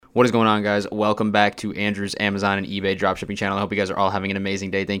What is going on, guys? Welcome back to Andrew's Amazon and eBay dropshipping channel. I hope you guys are all having an amazing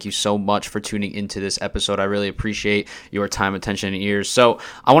day. Thank you so much for tuning into this episode. I really appreciate your time, attention, and ears. So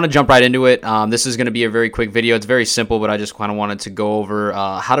I want to jump right into it. This is going to be a very quick video. It's very simple, but I just kind of wanted to go over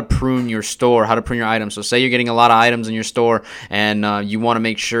how to prune your store, how to prune your items. So say you're getting a lot of items in your store and you want to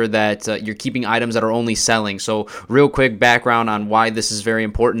make sure that you're keeping items that are only selling. So real quick background on why this is very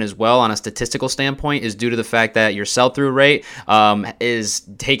important as well on a statistical standpoint is due to the fact that your sell-through rate is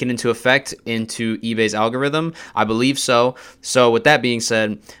taken into effect into eBay's algorithm. I believe so. So with that being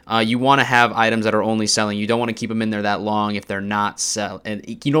said, you want to have items that are only selling. You don't want to keep them in there that long if they're not selling.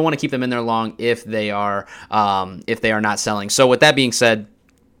 And you don't want to keep them in there long if they are not selling. So with that being said,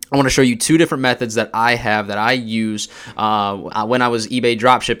 I want to show you two different methods that I use when I was eBay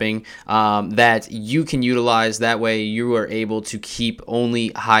dropshipping that you can utilize. That way you are able to keep only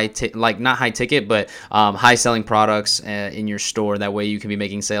not high ticket, but high selling products in your store. That way you can be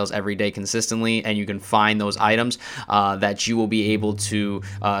making sales every day consistently, and you can find those items that you will be able to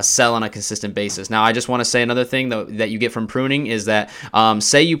sell on a consistent basis. Now, I just want to say another thing that you get from pruning is that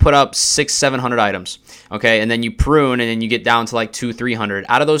say you put up 600-700 items, okay, and then you prune and then you get down to like 200-300.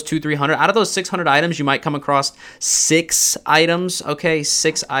 Out of those 200-300, out of those 600 items, you might come across 6 items, okay,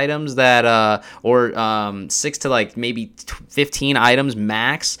 6 items that, or 6 to like maybe 15 items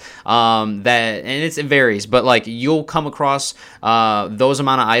max, and it varies, but like you'll come across those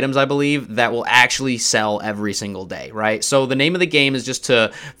amount of items, I believe, that will actually sell every single day, right? So the name of the game is just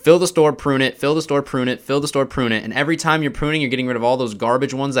to fill the store, prune it, fill the store, prune it, fill the store, prune it, and every time you're pruning, you're getting rid of all those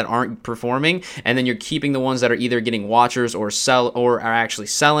garbage ones that aren't performing, and then you're keeping the ones that are either getting watchers or are actually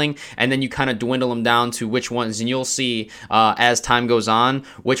selling, and then you kind of dwindle them down to which ones, and you'll see as time goes on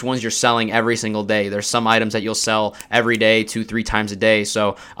which ones you're selling every single day. There's some items that you'll sell every day, 2-3 times a day.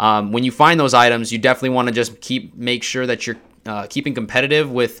 So when you find those items, you definitely want to just make sure that you're keeping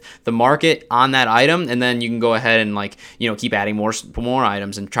competitive with the market on that item, and then you can go ahead and keep adding more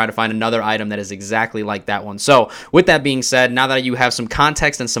items and try to find another item that is exactly like that one. So with that being said, now that you have some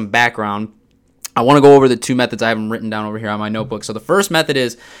context and some background, I want to go over the two methods I have them written down over here on my notebook. So the first method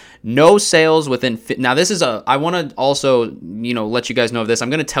is no sales within. Now this is I want to also let you guys know of this. I'm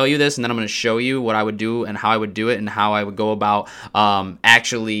going to tell you this, and then I'm going to show you what I would do and how I would do it and how I would go about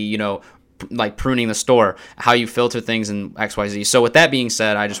actually like pruning the store, how you filter things in XYZ. So with that being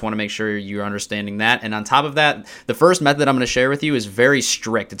said, I just want to make sure you're understanding that. And on top of that, the first method I'm going to share with you is very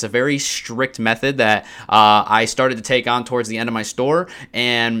strict. It's a very strict method that I started to take on towards the end of my store,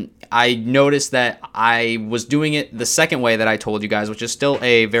 and I noticed that I was doing it the second way that I told you guys, which is still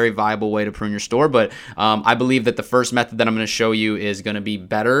a very viable way to prune your store. But I believe that the first method that I'm going to show you is going to be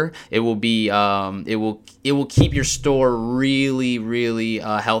better. It will be it will keep your store really, really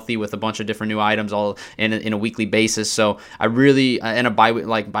healthy with a bunch of different new items all in a weekly basis. So I really in a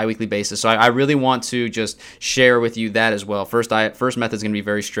bi-weekly basis. So I really want to just share with you that as well. First method is going to be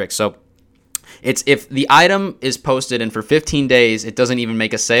very strict. So it's if the item is posted and for 15 days it doesn't even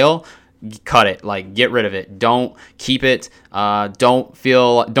make a sale, cut it, get rid of it. Don't keep it. One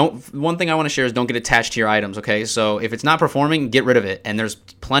thing I want to share is don't get attached to your items, okay? So if it's not performing, get rid of it. And there's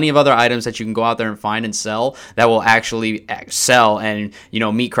plenty of other items that you can go out there and find and sell that will actually sell and,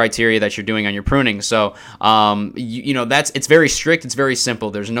 meet criteria that you're doing on your pruning. So, it's very strict. It's very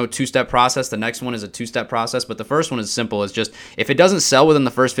simple. There's no 2-step process. The next one is a 2-step process, but the first one is simple. It's just, if it doesn't sell within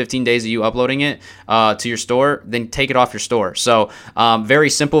the first 15 days of you uploading it to your store, then take it off your store. So,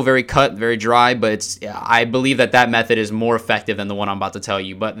 very simple, very cut, very dry, but I believe that method is more effective than the one I'm about to tell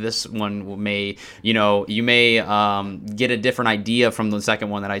you. But this one may, you may get a different idea from the second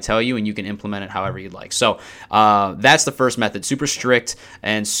one that I tell you, and you can implement it however you'd like. So that's the first method, super strict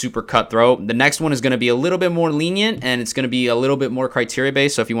and super cutthroat. The next one is going to be a little bit more lenient, and it's going to be a little bit more criteria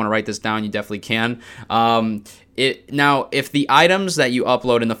based. So if you want to write this down, you definitely can. Now, if the items that you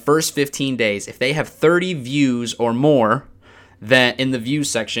upload in the first 15 days, if they have 30 views or more, then in the views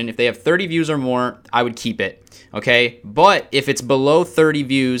section, if they have 30 views or more, I would keep it, okay? But if it's below 30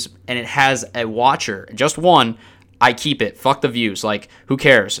 views and it has a watcher, just one, I keep it. Fuck the views. Who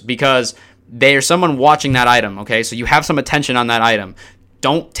cares? Because there's someone watching that item, okay? So you have some attention on that item.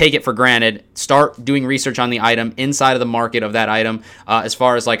 Don't take it for granted. Start doing research on the item inside of the market of that item, as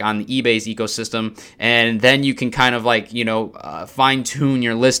far as on the eBay's ecosystem, and then you can kind of fine tune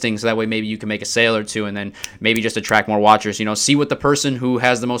your listing so that way maybe you can make a sale or two, and then maybe just attract more watchers. See what the person who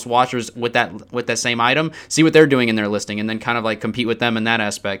has the most watchers with that same item, see what they're doing in their listing, and then kind of compete with them in that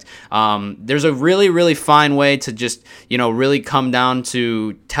aspect. There's a really, really fine way to just really come down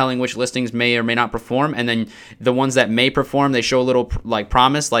to telling which listings may or may not perform, and then the ones that may perform, they show a little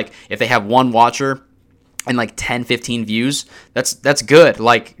promise. If they have one watcher, and like 10, 15 views, that's good.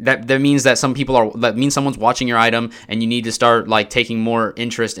 Like that means that that means someone's watching your item, and you need to start like taking more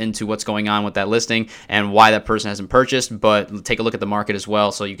interest into what's going on with that listing and why that person hasn't purchased. But take a look at the market as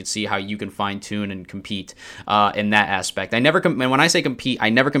well, so you can see how you can fine tune and compete in that aspect. And when I say compete, I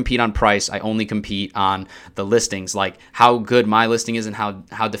never compete on price. I only compete on the listings, like how good my listing is and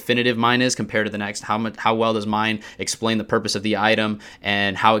how definitive mine is compared to the next. How well does mine explain the purpose of the item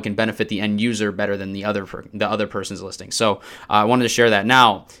and how it can benefit the end user better than the other person's listing. So I wanted to share that.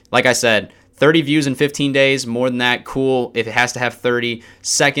 Now, like I said, 30 views in 15 days, more than that, cool. If it has to have 30.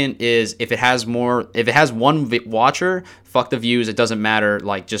 Second is if it has one watcher, fuck the views. It doesn't matter.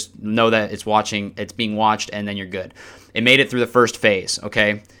 Like, just know that it's being watched, and then you're good. It made it through the first phase,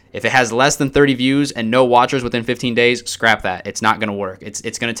 okay? If it has less than 30 views and no watchers within 15 days, scrap that. It's not going to work. It's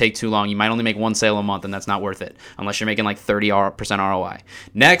going to take too long. You might only make one sale a month, and that's not worth it unless you're making like 30% ROI.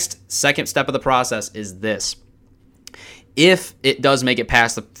 Next, second step of the process is this. If it does make it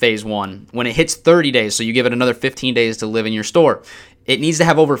past the phase 1, when it hits 30 days, so you give it another 15 days to live in your store, it needs to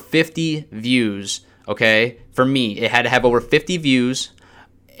have over 50 views, okay? For me, it had to have over 50 views.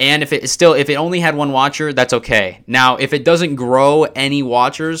 And if it only had one watcher, that's okay. Now, if it doesn't grow any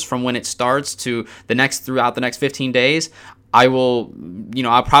watchers from when it starts to throughout the next 15 days, I'll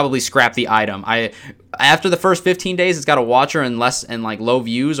probably scrap the item. After the first 15 days, it's got a watcher and low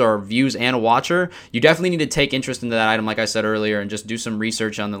views, or views and a watcher. You definitely need to take interest into that item, like I said earlier, and just do some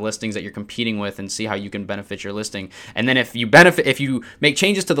research on the listings that you're competing with and see how you can benefit your listing. And then if you make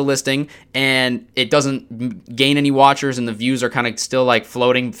changes to the listing and it doesn't gain any watchers and the views are kind of still like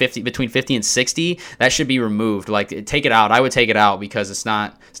floating between 50 and 60, that should be removed. Like, take it out. I would take it out because it's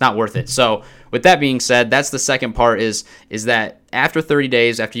not worth it. So with that being said, that's the second part is that after 30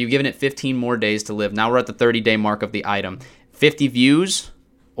 days, after you've given it 15 more days to live, now we're at the 30-day mark of the item. 50 views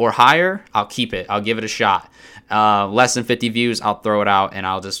or higher, I'll keep it. I'll give it a shot. Less than 50 views, I'll throw it out, and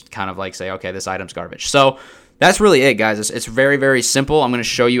I'll just kind of like say, okay, this item's garbage. So that's really it, guys. It's very, very simple. I'm going to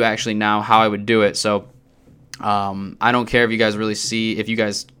show you actually now how I would do it. So I don't care if you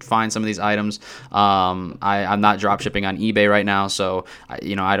guys find some of these items. I'm not drop shipping on eBay right now, so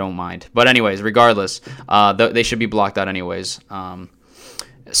I don't mind. But anyways, regardless, they should be blocked out anyways.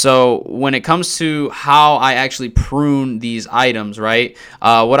 So when it comes to how I actually prune these items, right?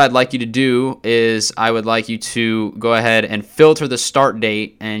 What I'd like you to do is I would like you to go ahead and filter the start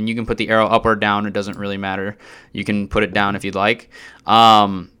date, and you can put the arrow up or down. It doesn't really matter. You can put it down if you'd like.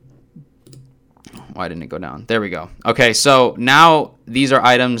 Why didn't it go down? There we go. Okay, so now these are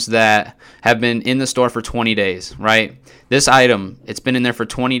items that have been in the store for 20 days, right? This item, it's been in there for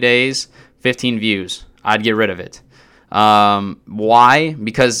 20 days, 15 views. I'd get rid of it. Why?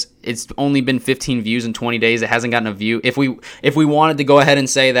 Because it's only been 15 views in 20 days. It hasn't gotten a view. If we wanted to go ahead and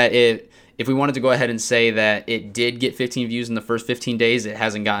say that it did get 15 views in the first 15 days, it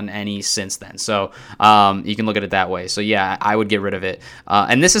hasn't gotten any since then. So you can look at it that way. So yeah, I would get rid of it.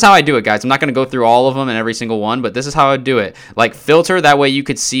 And this is how I do it, guys. I'm not going to go through all of them and every single one, but this is how I would do it. Like, filter, that way you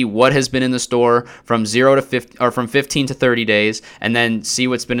could see what has been in the store from 0 to 50, or from 15 to 30 days, and then see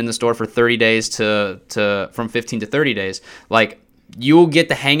what's been in the store for 30 days from 15 to 30 days. Like, you'll get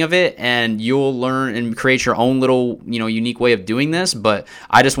the hang of it, and you'll learn and create your own little, unique way of doing this. But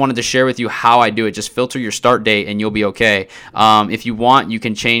I just wanted to share with you how I do it. Just filter your start date and you'll be okay. If you want, you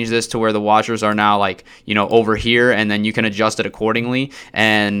can change this to where the watchers are now over here, and then you can adjust it accordingly.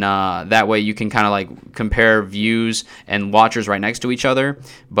 And that way you can kind of like compare views and watchers right next to each other.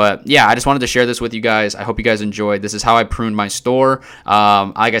 But yeah, I just wanted to share this with you guys. I hope you guys enjoyed. This is how I pruned my store.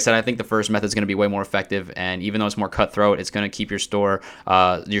 Like I said, I think the first method is going to be way more effective. And even though it's more cutthroat, it's going to keep your store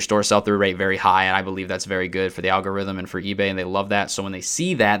sell-through rate very high, and I believe that's very good for the algorithm and for eBay, and they love that. So when they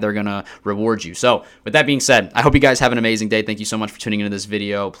see that, they're gonna reward you. So with that being said, I hope you guys have an amazing day. Thank you so much for tuning into this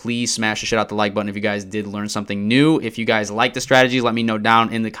video. Please smash the shit out the like button if you guys did learn something new. If you guys like the strategies, let me know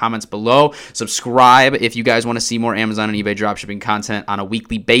down in the comments below. Subscribe if you guys want to see more Amazon and eBay dropshipping content on a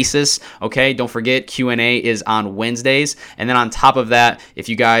weekly basis. Okay, don't forget, Q&A is on Wednesdays. And then on top of that, if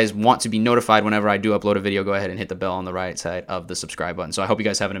you guys want to be notified whenever I do upload a video, go ahead and hit the bell on the right side of the subscribe button. So I hope you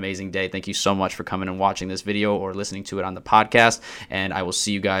guys have an amazing day. Thank you so much for coming and watching this video or listening to it on the podcast, and I will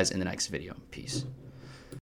see you guys in the next video. Peace.